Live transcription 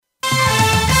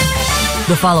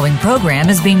The following program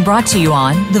is being brought to you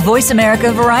on the Voice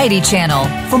America Variety Channel.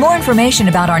 For more information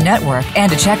about our network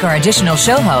and to check our additional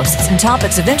show hosts and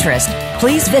topics of interest,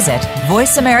 please visit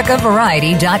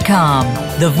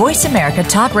voiceamericavariety.com. The Voice America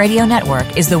Talk Radio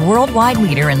Network is the worldwide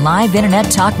leader in live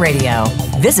Internet talk radio.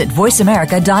 Visit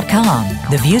voiceamerica.com.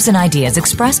 The views and ideas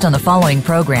expressed on the following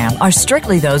program are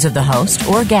strictly those of the host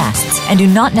or guests and do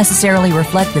not necessarily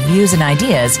reflect the views and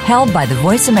ideas held by the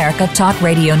Voice America Talk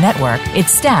Radio Network,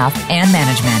 its staff, and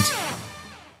management.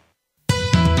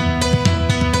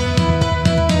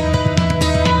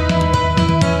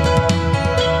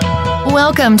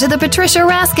 Welcome to the Patricia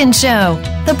Raskin Show,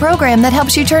 the program that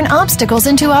helps you turn obstacles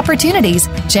into opportunities,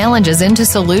 challenges into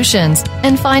solutions,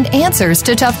 and find answers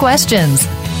to tough questions.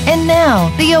 And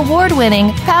now, the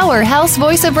award-winning powerhouse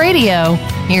voice of radio.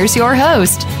 Here's your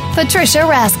host, Patricia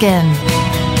Raskin.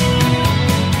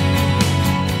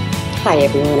 Hi,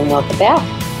 everyone, and welcome back.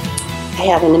 I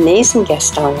have an amazing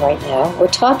guest on right now. We're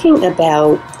talking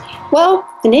about, well,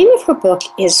 the name of her book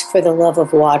is For the Love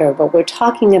of Water, but we're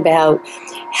talking about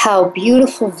how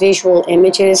beautiful visual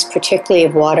images, particularly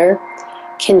of water,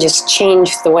 can just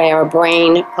change the way our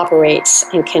brain operates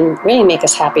and can really make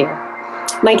us happier.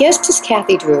 My guest is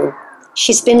Cathy Drew.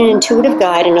 She's been an intuitive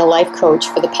guide and a life coach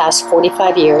for the past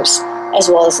 45 years, as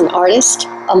well as an artist,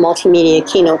 a multimedia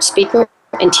keynote speaker,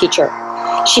 and teacher.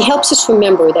 She helps us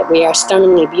remember that we are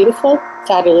stunningly beautiful,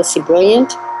 fabulously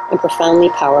brilliant, and profoundly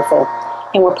powerful.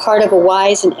 And we're part of a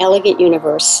wise and elegant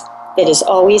universe that is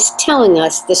always telling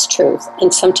us this truth,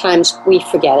 and sometimes we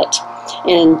forget it.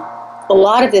 And a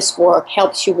lot of this work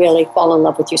helps you really fall in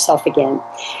love with yourself again.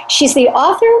 She's the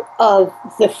author of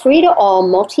the free-to-all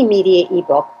multimedia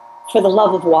ebook, For the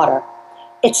Love of Water.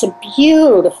 It's a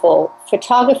beautiful,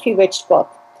 photography-rich book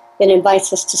that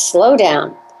invites us to slow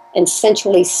down and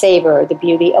sensually savor the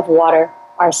beauty of water,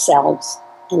 ourselves,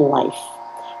 and life.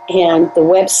 And the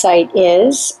website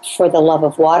is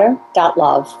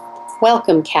fortheloveofwater.love.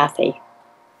 Welcome, Cathy.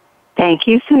 Thank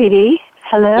you, sweetie.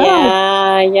 Hello.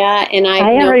 Yeah. And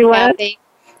Hi, everyone. Cathy.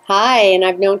 Hi, and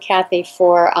I've known Cathy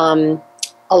for a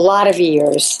lot of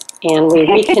years, and we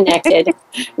reconnected.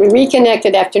 We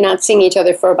reconnected after not seeing each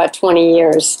other for about 20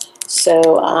 years.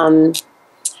 So,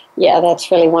 yeah,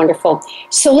 that's really wonderful.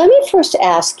 So let me first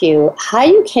ask you how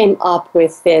you came up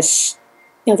with this,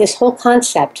 this whole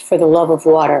concept for the love of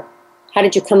water. How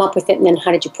did you come up with it, and then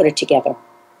how did you put it together?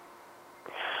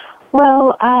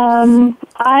 Well,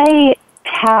 I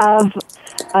have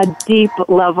a deep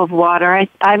love of water.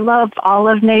 I love all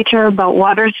of nature, but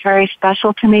water is very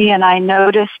special to me, and I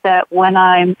notice that when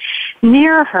I'm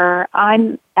near her,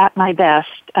 I'm at my best,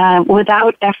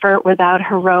 without effort, without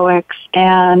heroics.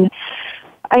 And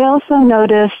I also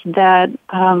notice that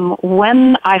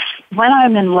when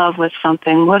I'm in love with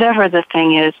something, whatever the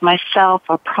thing is, myself,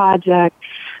 a project,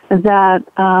 that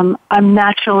I'm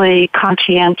naturally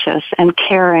conscientious and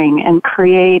caring and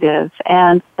creative.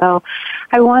 And so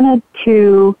I wanted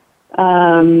to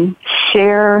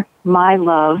share my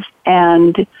love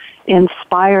and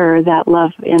inspire that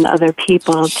love in other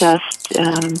people, just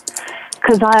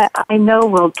because I know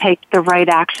we'll take the right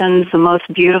actions, the most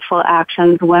beautiful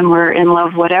actions when we're in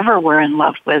love, whatever we're in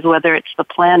love with, whether it's the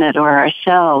planet or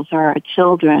ourselves or our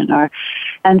children.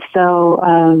 And so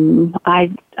I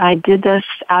did this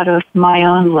out of my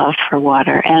own love for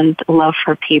water and love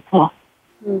for people.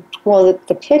 Well,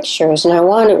 the pictures, and I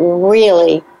want to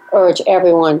really urge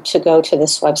everyone to go to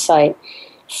this website,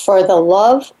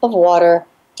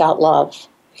 fortheloveofwater.love.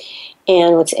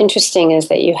 And what's interesting is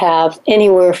that you have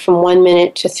anywhere from 1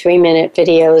 minute to 3 minute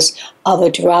videos of a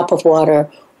drop of water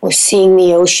or seeing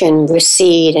the ocean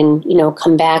recede and,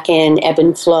 come back in, ebb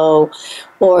and flow,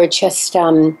 or just,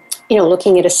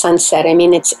 looking at a sunset. I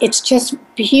mean, it's just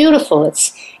beautiful.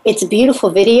 It's a beautiful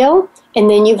video, and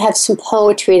then you have some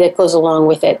poetry that goes along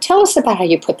with it. Tell us about how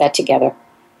you put that together.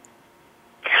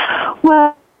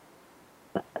 Well,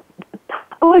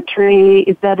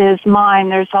 poetry that is mine,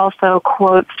 there's also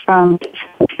quotes from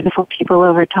beautiful people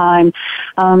over time.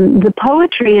 The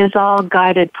poetry is all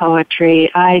guided poetry.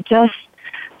 I just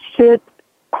sit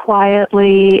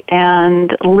quietly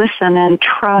and listen and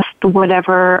trust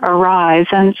whatever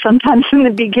arrives. And sometimes in the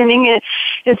beginning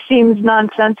it seems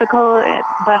nonsensical,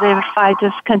 but if I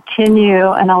just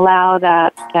continue and allow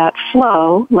that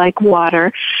flow like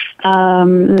water,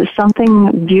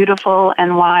 something beautiful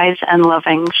and wise and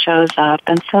loving shows up.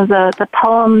 And so the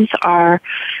poems are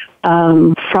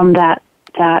from that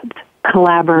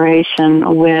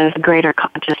collaboration with greater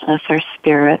consciousness or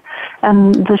spirit.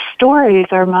 And the stories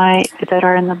that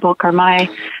are in the book are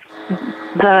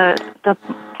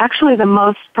actually the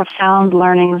most profound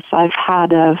learnings I've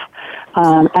had of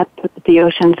at the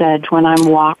ocean's edge when I'm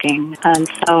walking. And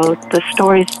so the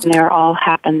stories in there all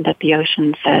happened at the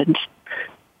ocean's edge.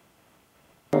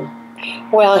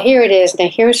 Well, here it is. Now,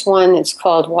 here's one that's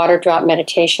called Water Drop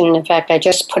Meditation. And in fact, I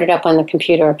just put it up on the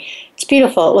computer. It's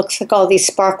beautiful. It looks like all these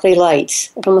sparkly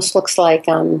lights. It almost looks like,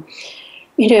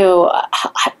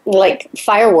 like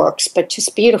fireworks, but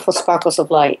just beautiful sparkles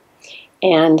of light.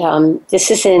 And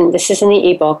this is in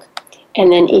the ebook.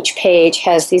 And then each page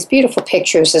has these beautiful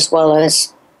pictures as well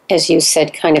as you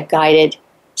said, kind of guided,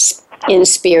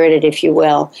 inspirited, if you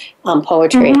will,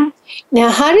 poetry. Mm-hmm. Now,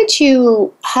 how did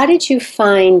you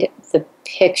find the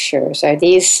pictures?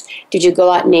 Did you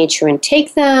go out in nature and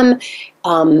take them?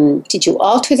 Did you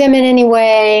alter them in any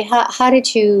way? How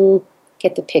did you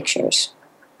get the pictures?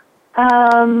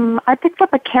 I picked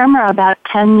up a camera about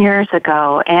 10 years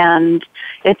ago, and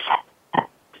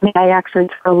I actually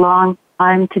took a long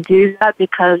time to do that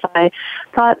because I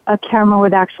thought a camera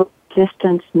would actually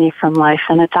distance me from life,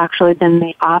 and it's actually been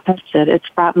the opposite. It's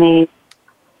brought me,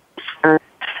 or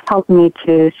helped me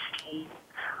to see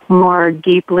more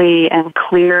deeply and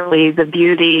clearly the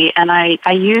beauty, and I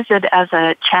use it as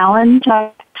a challenge.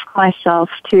 I ask myself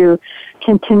to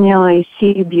continually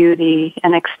see beauty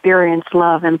and experience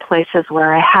love in places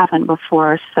where I haven't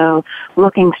before. So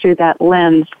looking through that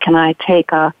lens, can I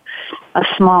take a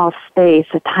small space,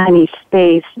 a tiny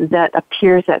space that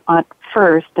appears at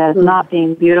first as not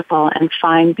being beautiful and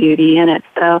find beauty in it.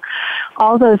 So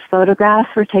all those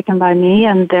photographs were taken by me,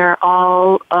 and they're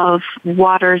all of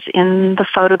waters in the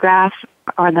photograph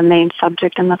are the main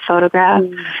subject in the photograph.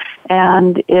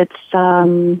 And it's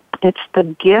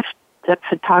the gift that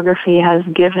photography has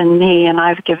given me and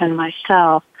I've given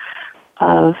myself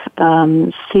of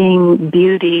seeing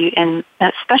beauty, and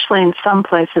especially in some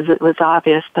places it was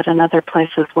obvious, but in other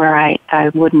places where I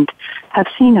wouldn't have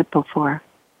seen it before.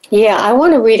 Yeah, I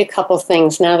want to read a couple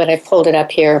things now that I've pulled it up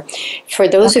here. For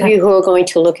those of you who are going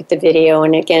to look at the video,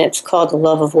 and again, it's called The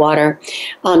Love of Water.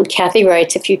 Cathy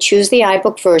writes, if you choose the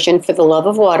iBook version for The Love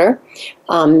of Water,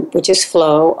 which is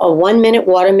Flow, a 1-minute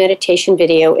water meditation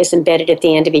video is embedded at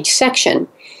the end of each section.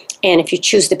 And if you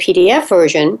choose the PDF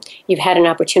version, you've had an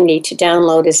opportunity to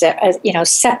download as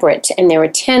separate. And there are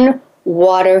 10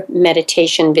 water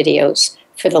meditation videos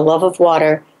for The Love of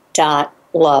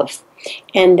Water.love.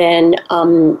 And then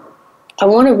I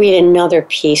want to read another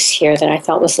piece here that I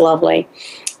thought was lovely.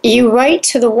 You write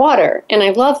to the water, and I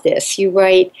love this. You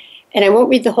write, and I won't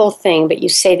read the whole thing, but you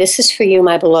say, this is for you,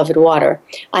 my beloved water.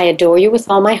 I adore you with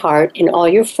all my heart in all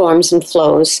your forms and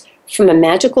flows, from a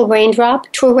magical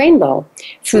raindrop to a rainbow,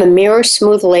 from a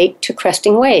mirror-smooth lake to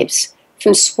cresting waves,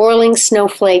 from swirling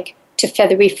snowflake to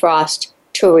feathery frost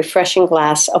to a refreshing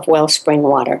glass of wellspring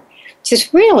water.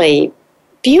 Just really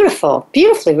beautiful,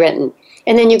 beautifully written.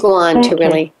 And then you go on to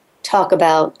really talk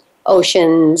about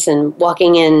oceans and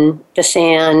walking in the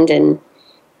sand, and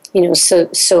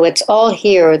so it's all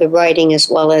here, the writing as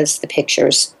well as the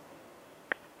pictures.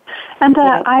 And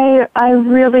I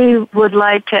really would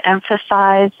like to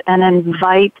emphasize and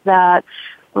invite that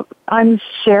I'm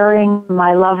sharing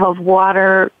my love of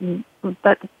water,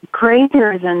 but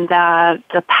greater than that,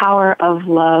 the power of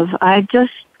love. I'm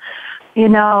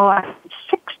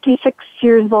 66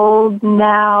 years old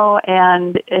now,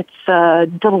 and it's a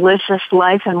delicious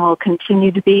life and will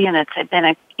continue to be, and it's been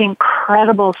an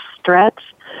incredible stretch.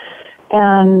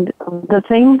 And the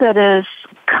thing that has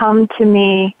come to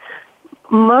me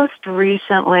most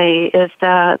recently is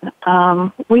that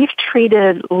we've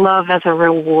treated love as a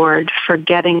reward for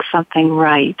getting something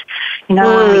right. When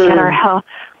we get our health,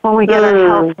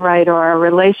 right, or our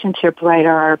relationship right,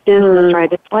 or our business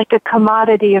right, it's like a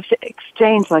commodity of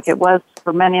exchange, like it was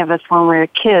for many of us when we were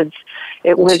kids.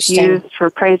 It was used for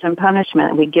praise and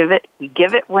punishment. We give it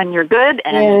when you're good,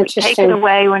 and we take it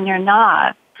away when you're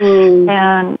not.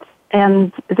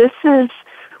 And this is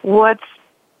what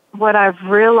I've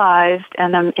realized,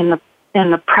 and I'm in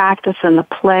the practice and the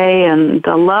play and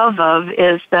the love of,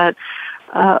 is that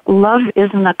love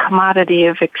isn't a commodity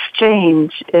of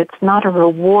exchange. It's not a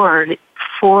reward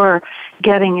for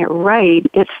getting it right.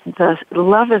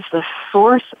 Love is the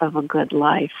source of a good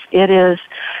life. It is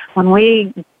when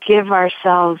we give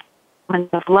ourselves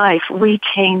of life, we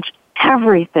change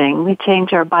everything. We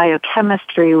change our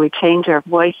biochemistry, we change our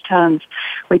voice tones,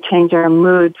 we change our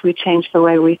moods, we change the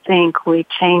way we think, we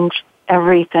change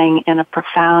everything in a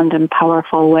profound and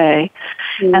powerful way.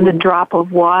 And a drop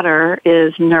of water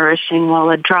is nourishing, while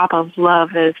a drop of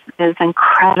love is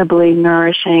incredibly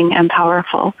nourishing and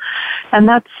powerful. And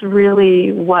that's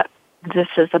really what this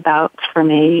is about for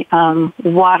me.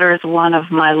 Water is one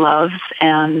of my loves,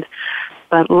 and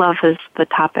but love is the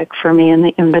topic for me and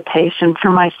the invitation for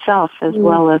myself as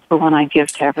well as the one I give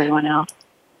to everyone else.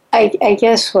 I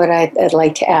guess what I'd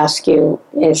like to ask you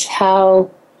is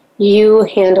how you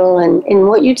handle and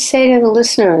what you'd say to the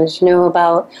listeners,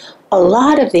 about a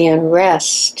lot of the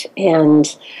unrest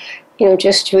and,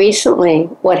 just recently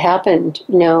what happened,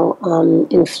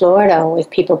 in Florida with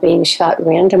people being shot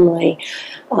randomly,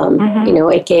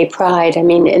 at gay pride. I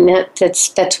mean, and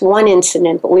that's one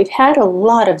incident, but we've had a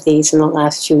lot of these in the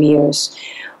last few years.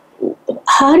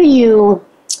 How do you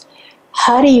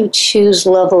choose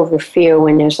love over fear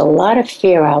when there's a lot of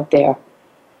fear out there?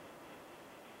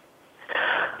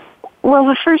 Well,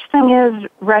 the first thing is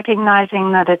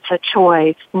recognizing that it's a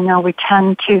choice. We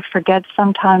tend to forget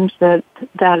sometimes that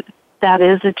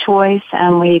is a choice,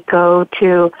 and we go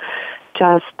to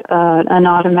just an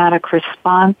automatic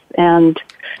response and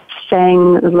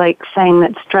saying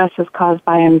that stress is caused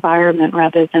by environment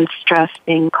rather than stress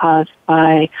being caused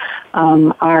by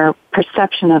our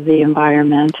perception of the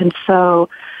environment. And so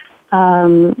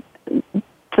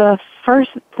the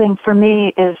first thing for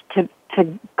me is to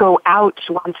go out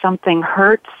when something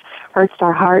hurts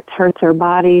our hearts, hurts our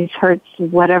bodies, hurts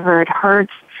whatever it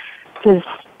hurts,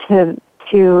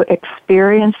 to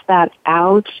experience that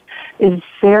ouch is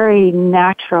very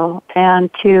natural, and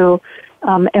to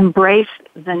embrace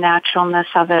the naturalness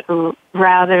of it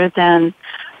rather than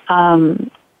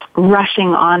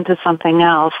rushing on to something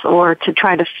else or to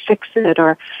try to fix it,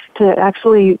 or to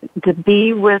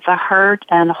be with the hurt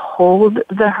and hold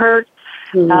the hurt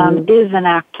is an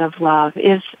act of love,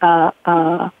 is a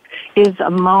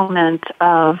moment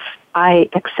of, I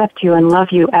accept you and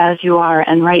love you as you are,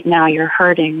 and right now you're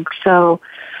hurting. So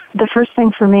the first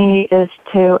thing for me is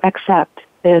to accept,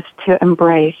 is to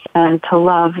embrace and to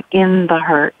love in the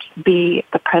hurt, be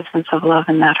the presence of love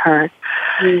in that hurt.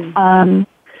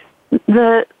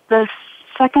 The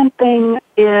second thing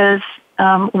is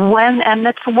when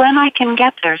I can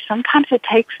get there. Sometimes it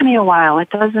takes me a while. It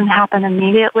doesn't happen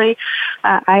immediately.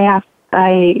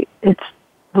 It's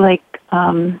like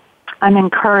I'm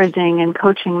encouraging and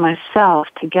coaching myself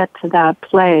to get to that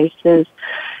place is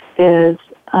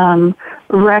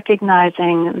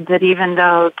recognizing that even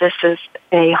though this is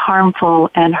a harmful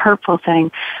and hurtful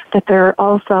thing, that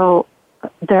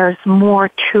there's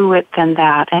more to it than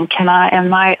that. And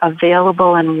am I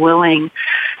available and willing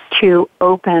to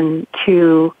open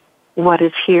to what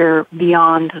is here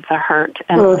beyond the hurt?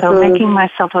 And so making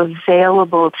myself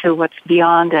available to what's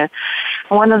beyond it.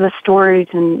 One of the stories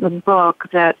in the book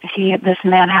that this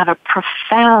man had a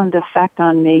profound effect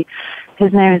on me.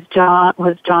 His name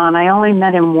was John. I only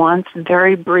met him once,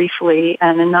 very briefly,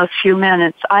 and in those few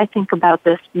minutes, I think about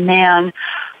this man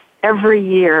every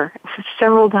year,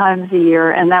 several times a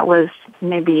year, and that was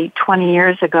maybe 20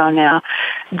 years ago now.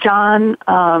 John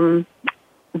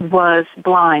was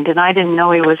blind, and I didn't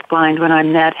know he was blind when I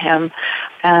met him,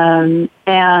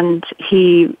 and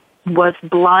he was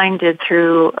blinded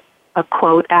through a,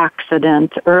 quote,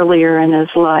 accident earlier in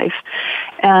his life.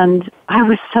 And I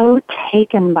was so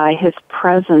taken by his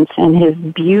presence and his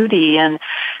beauty and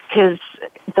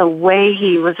the way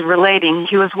he was relating.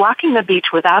 He was walking the beach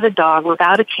without a dog,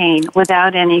 without a cane,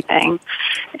 without anything.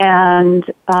 And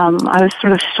I was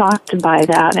sort of shocked by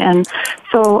that. And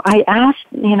so I asked,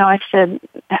 I said,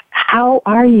 how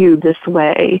are you this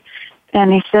way?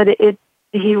 And he said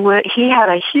he had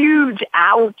a huge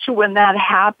ouch when that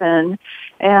happened,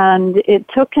 and it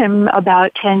took him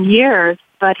about 10 years,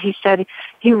 but he said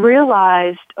he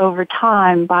realized over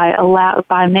time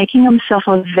by making himself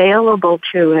available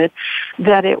to it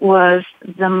that it was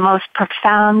the most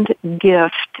profound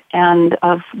gift and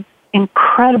of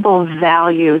incredible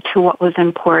value to what was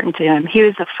important to him. He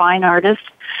was a fine artist,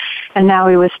 and now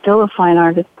he was still a fine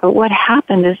artist, but what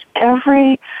happened is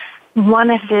every one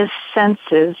of his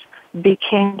senses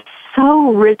became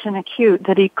so rich and acute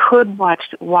that he could walk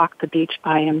the beach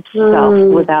by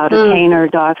himself without a cane or a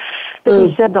dog. But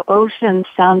he said the ocean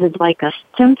sounded like a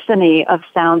symphony of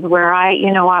sounds where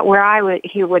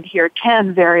he would hear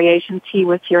 10 variations, he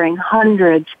was hearing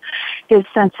hundreds. His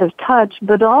sense of touch,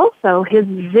 but also his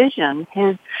vision.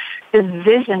 His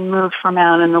vision moved from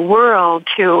out in the world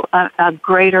to a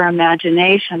greater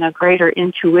imagination, a greater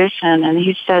intuition, and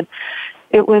he said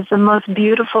it was the most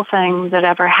beautiful thing that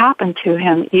ever happened to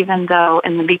him, even though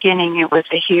in the beginning it was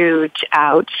a huge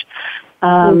ouch.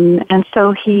 And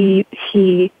so he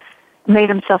made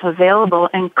himself available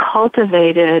and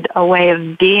cultivated a way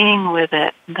of being with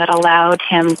it that allowed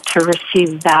him to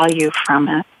receive value from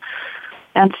it.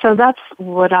 And so that's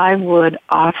what I would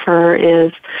offer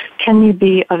is, can you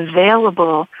be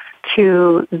available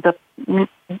to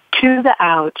the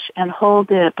ouch and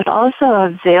hold it, but also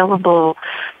available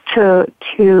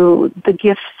to the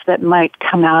gifts that might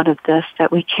come out of this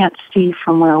that we can't see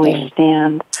from where we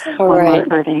stand when we're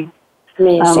hurting.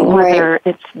 Amazing. Whether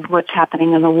it's what's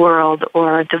happening in the world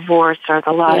or a divorce or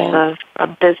the loss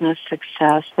of business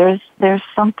success, there's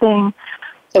something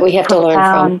that we have to learn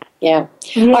from. Yeah.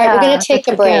 All right, we're going to take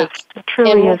a break.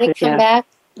 And when we come back,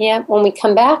 when we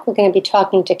come back, we're going to be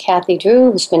talking to Cathy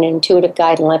Drew, who's been an intuitive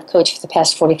guide and life coach for the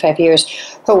past 45 years.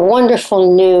 Her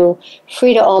wonderful new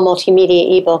free to all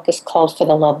multimedia ebook is called For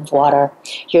the Love of Water.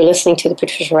 You're listening to The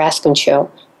Patricia Raskin Show.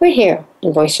 We're here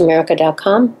on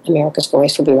voiceamerica.com, America's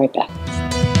Voice. We'll be right back.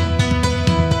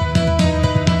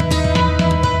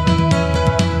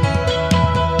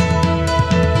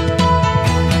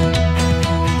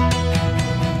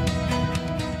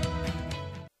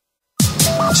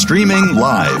 Streaming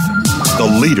live, the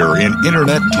leader in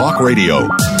Internet Talk Radio,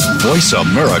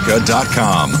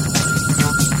 voiceamerica.com.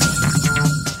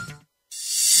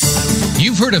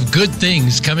 You've heard of good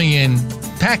things coming in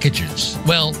packages.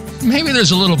 Well, maybe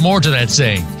there's a little more to that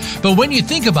saying. But when you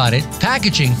think about it,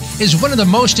 packaging is one of the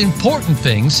most important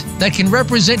things that can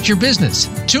represent your business.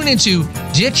 Tune into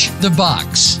Ditch the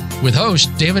Box with host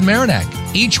David Marinak.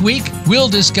 Each week, we'll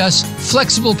discuss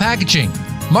flexible packaging,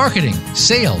 marketing,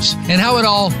 sales, and how it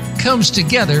all comes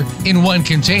together in one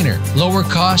container. Lower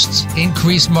costs,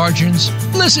 increased margins.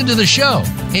 Listen to the show.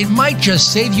 It might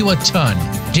just save you a ton.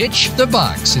 Ditch the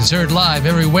Box is heard live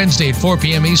every Wednesday at 4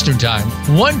 p.m. Eastern Time,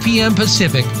 1 p.m.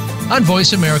 Pacific on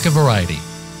Voice America Variety.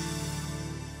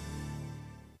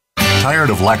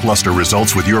 Tired of lackluster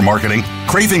results with your marketing?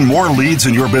 Craving more leads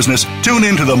in your business? Tune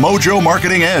in to the Mojo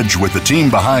Marketing Edge with the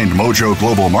team behind Mojo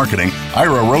Global Marketing,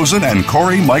 Ira Rosen and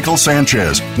Corey Michael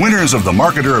Sanchez. Winners of the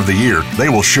Marketer of the Year, they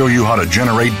will show you how to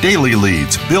generate daily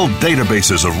leads, build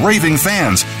databases of raving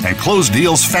fans, and close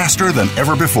deals faster than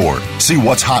ever before. See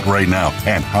what's hot right now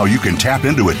and how you can tap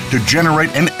into it to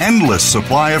generate an endless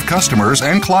supply of customers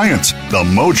and clients. The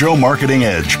Mojo Marketing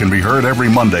Edge can be heard every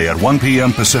Monday at 1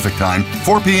 p.m. Pacific Time,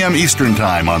 4 p.m. Eastern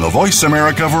Time on the Voice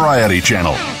America Variety Channel.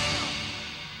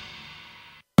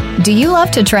 Do you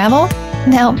love to travel?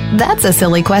 Now, that's a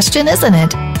silly question, isn't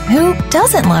it? Who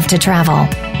doesn't love to travel?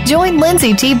 Join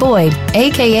Lindsay T. Boyd,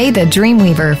 a.k.a. the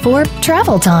Dreamweaver, for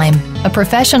Travel Time. A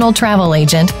professional travel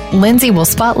agent, Lindsay will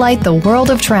spotlight the world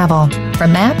of travel,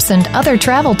 from maps and other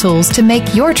travel tools to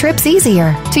make your trips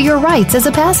easier, to your rights as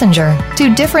a passenger,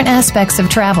 to different aspects of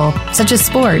travel, such as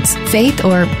sports, faith,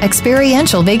 or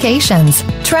experiential vacations.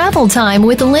 Travel Time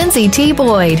with Lindsay T.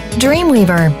 Boyd,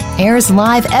 Dreamweaver, airs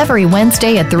live every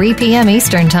Wednesday at 3 p.m.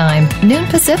 Eastern Time, noon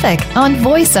Pacific, on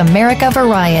Voice America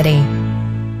Variety.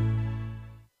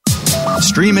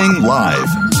 Streaming live,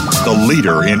 the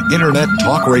leader in Internet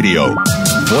Talk Radio,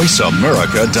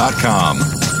 voiceamerica.com.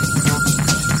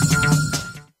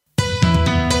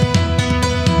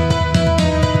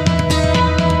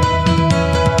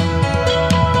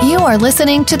 You are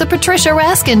listening to The Patricia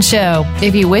Raskin Show.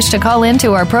 If you wish to call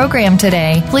into our program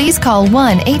today, please call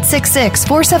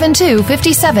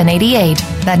 1-866-472-5788.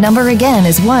 That number again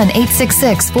is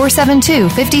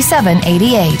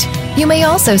 1-866-472-5788. You may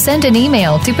also send an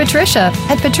email to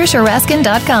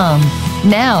patricia@patriciaraskin.com.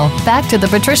 Now, back to The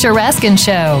Patricia Raskin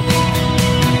Show.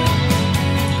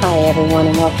 Hi, everyone,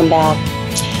 and welcome back.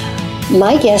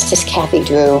 My guest is Cathy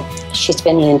Drew. She's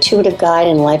been an intuitive guide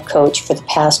and life coach for the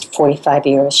past 45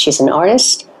 years. She's an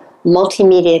artist,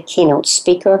 multimedia keynote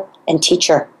speaker, and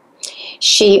teacher.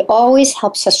 She always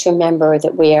helps us remember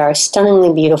that we are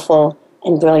stunningly beautiful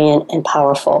and brilliant and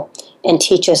powerful, and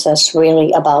teaches us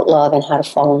really about love and how to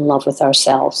fall in love with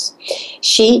ourselves.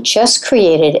 She just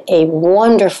created a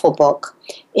wonderful book.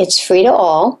 It's free to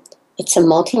all. It's a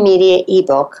multimedia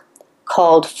ebook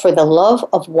called For the Love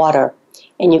of Water.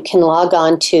 And you can log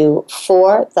on to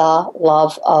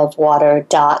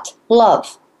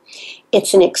fortheloveofwater.love.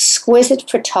 It's an exquisite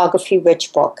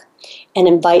photography-rich book and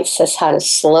invites us how to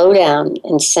slow down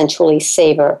and sensually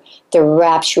savor the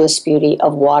rapturous beauty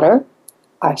of water,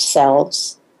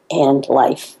 ourselves, and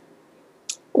life.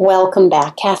 Welcome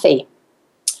back, Cathy.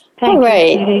 Thank All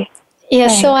right. you. Yeah,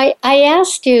 so I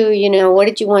asked you, what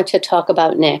did you want to talk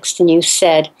about next? And you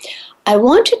said, I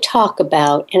want to talk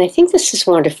about, and I think this is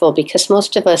wonderful because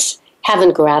most of us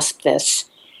haven't grasped this.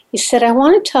 You said, I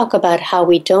want to talk about how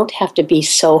we don't have to be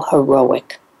so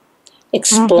heroic.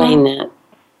 Explain that.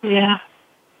 Yeah.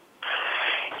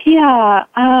 Yeah.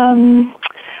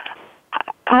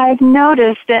 I've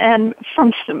noticed, and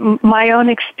from my own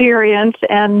experience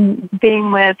and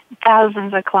being with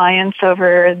thousands of clients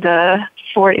over the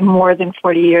more than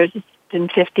 40 years, it's been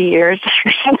 50 years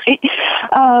recently,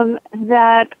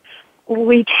 that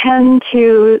we tend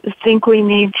to think we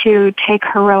need to take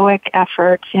heroic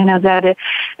efforts, that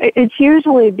it's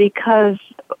usually because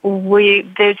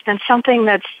there's been something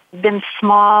that's been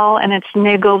small and it's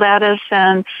niggled at us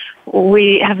and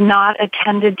we have not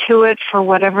attended to it for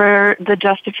whatever the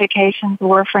justifications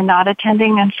were for not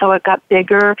attending, and so it got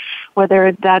bigger,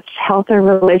 whether that's health or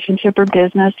relationship or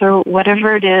business or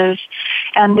whatever it is.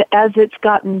 And as it's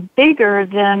gotten bigger,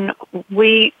 then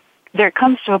there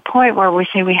comes to a point where we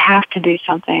say we have to do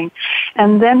something.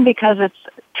 And then because it's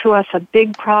to us a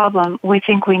big problem, we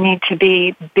think we need to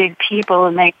be big people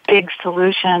and make big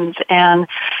solutions and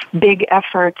big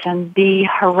efforts and be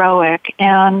heroic.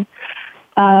 And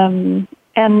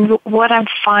what I'm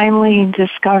finally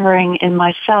discovering in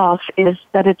myself is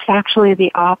that it's actually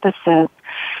the opposite.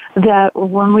 That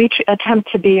when we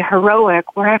attempt to be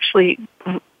heroic, we're actually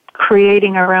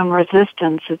creating our own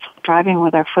resistance. It's driving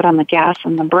with our foot on the gas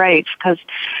and the brakes, because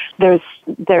there's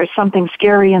something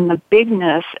scary in the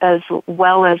bigness as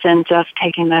well as in just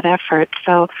taking that effort.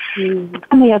 So in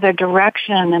the other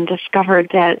direction, and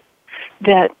discovered that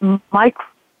micro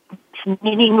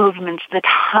mini movements, the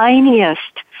tiniest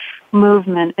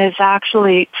movement, is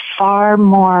actually far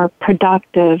more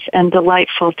productive and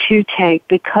delightful to take,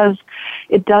 because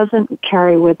it doesn't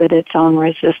carry with it its own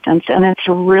resistance, and it's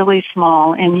really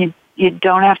small, and you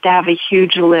don't have to have a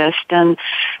huge list and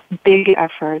big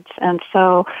efforts. And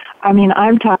so,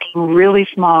 I'm talking really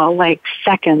small, like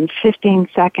seconds, 15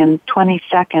 seconds, 20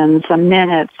 seconds, a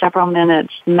minute, several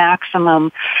minutes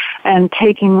maximum, and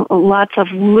taking lots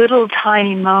of little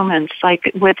tiny moments,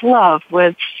 like with love,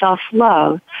 with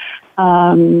self-love.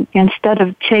 Instead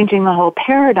of changing the whole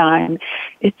paradigm,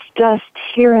 it's just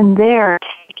here and there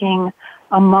taking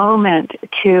a moment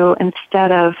to,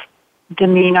 instead of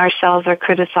demean ourselves or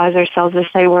criticize ourselves or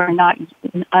say we're not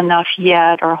enough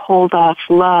yet or hold off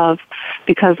love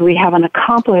because we haven't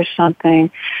accomplished something,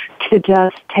 to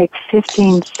just take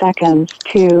 15 seconds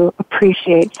to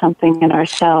appreciate something in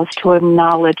ourselves, to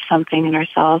acknowledge something in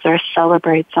ourselves or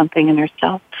celebrate something in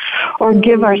ourselves, or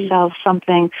give ourselves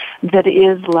something that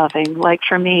is loving. Like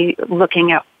for me,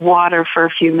 looking at water for a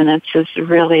few minutes is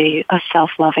really a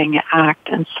self-loving act.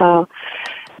 And so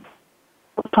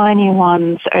tiny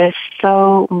ones are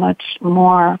so much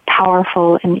more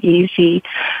powerful and easy,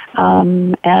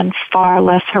 and far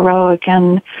less heroic.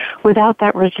 And without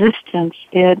that resistance,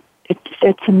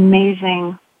 it's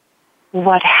amazing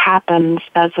what happens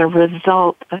as a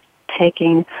result of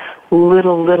taking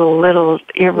little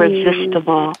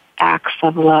irresistible acts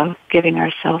of love, giving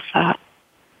ourselves that.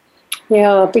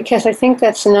 Yeah, because I think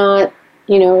that's not,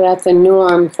 that's the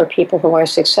norm for people who are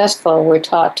successful. We're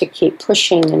taught to keep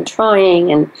pushing and trying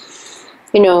and,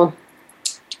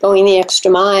 going the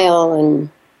extra mile and,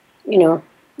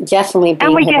 definitely being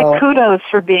And we heroic. get kudos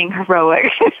for being heroic.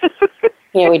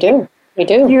 Yeah, we do. We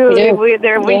do. We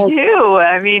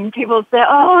do. People say,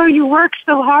 oh, you worked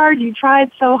so hard, you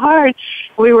tried so hard.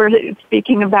 We were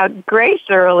speaking about grace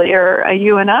earlier,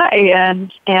 you and I,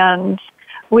 and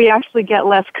we actually get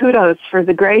less kudos for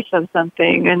the grace of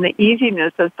something and the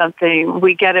easiness of something.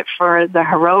 We get it for the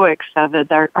heroics of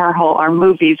it. Our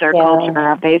movies, our culture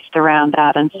are based around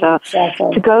that. And so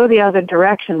to go the other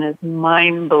direction is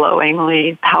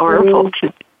mind-blowingly powerful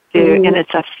to do in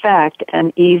its effect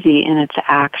and easy in its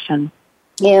action.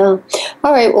 Yeah.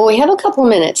 All right. Well, we have a couple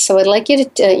minutes, so I'd like you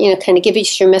to, kind of give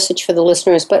us your message for the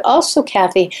listeners. But also,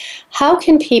 Cathy, how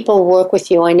can people work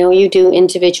with you? I know you do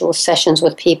individual sessions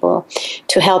with people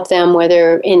to help them,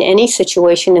 whether in any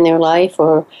situation in their life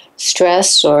or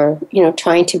stress or,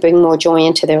 trying to bring more joy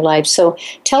into their life. So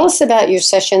tell us about your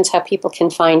sessions, how people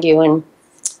can find you, and,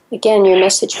 again, your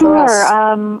message for us.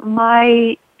 Sure.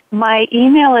 My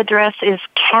email address is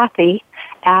Cathy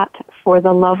at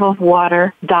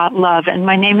fortheloveofwater.love, and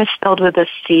my name is spelled with a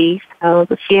C, so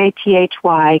the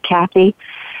C-A-T-H-Y, Cathy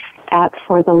at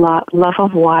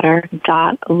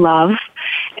fortheloveofwater.love,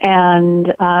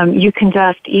 and you can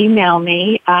just email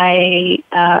me. I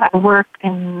work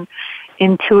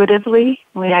intuitively.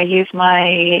 I use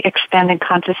my expanded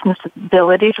consciousness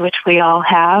abilities, which we all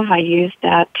have. I use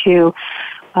that to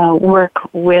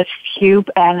work with you,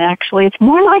 and actually it's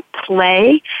more like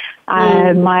play.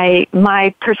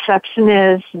 My perception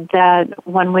is that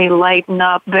when we lighten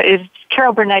up,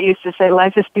 Carol Burnett used to say,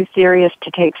 life is too serious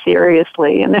to take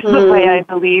seriously, and this is the way I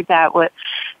believe that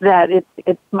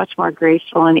it's much more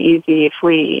graceful and easy if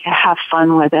we have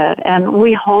fun with it, and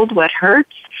we hold what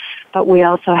hurts, but we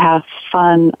also have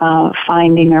fun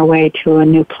finding our way to a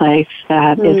new place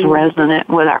that is resonant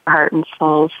with our heart and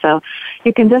soul. So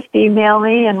you can just email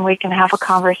me and we can have a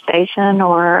conversation,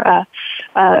 or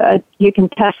you can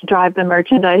test drive the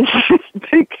merchandise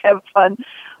to have fun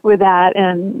with that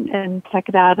and check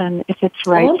it out, and if it's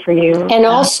right for you. And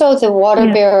also the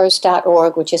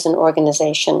waterbearers.org, which is an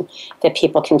organization that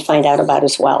people can find out about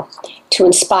as well, to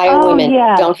inspire women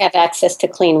who don't have access to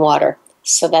clean water.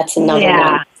 So that's another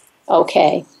one.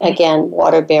 Okay. Again,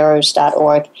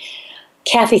 waterbearers.org.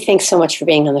 Cathy, thanks so much for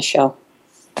being on the show.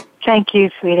 Thank you,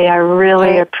 sweetie. I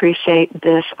really appreciate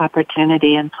this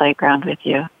opportunity and playground with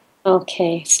you.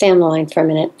 Okay, stay on the line for a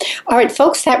minute. All right,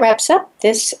 folks, that wraps up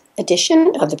this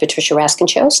edition of the Patricia Raskin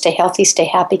Show. Stay healthy, stay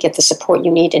happy, get the support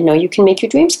you need, and know you can make your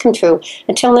dreams come true.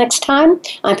 Until next time,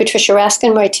 I'm Patricia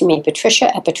Raskin. Write to me,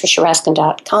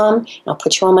 patricia@patriciaraskin.com, and I'll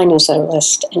put you on my newsletter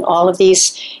list. And all of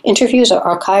these interviews are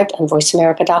archived on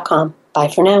voiceamerica.com. Bye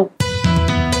for now.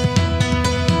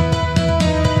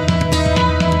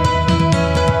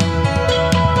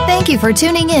 Thank you for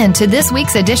tuning in to this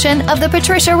week's edition of The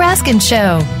Patricia Raskin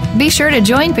Show. Be sure to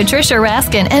join Patricia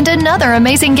Raskin and another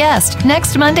amazing guest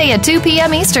next Monday at 2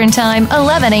 p.m. Eastern Time,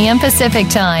 11 a.m. Pacific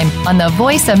Time on the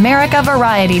Voice America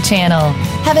Variety Channel.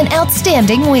 Have an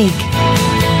outstanding week.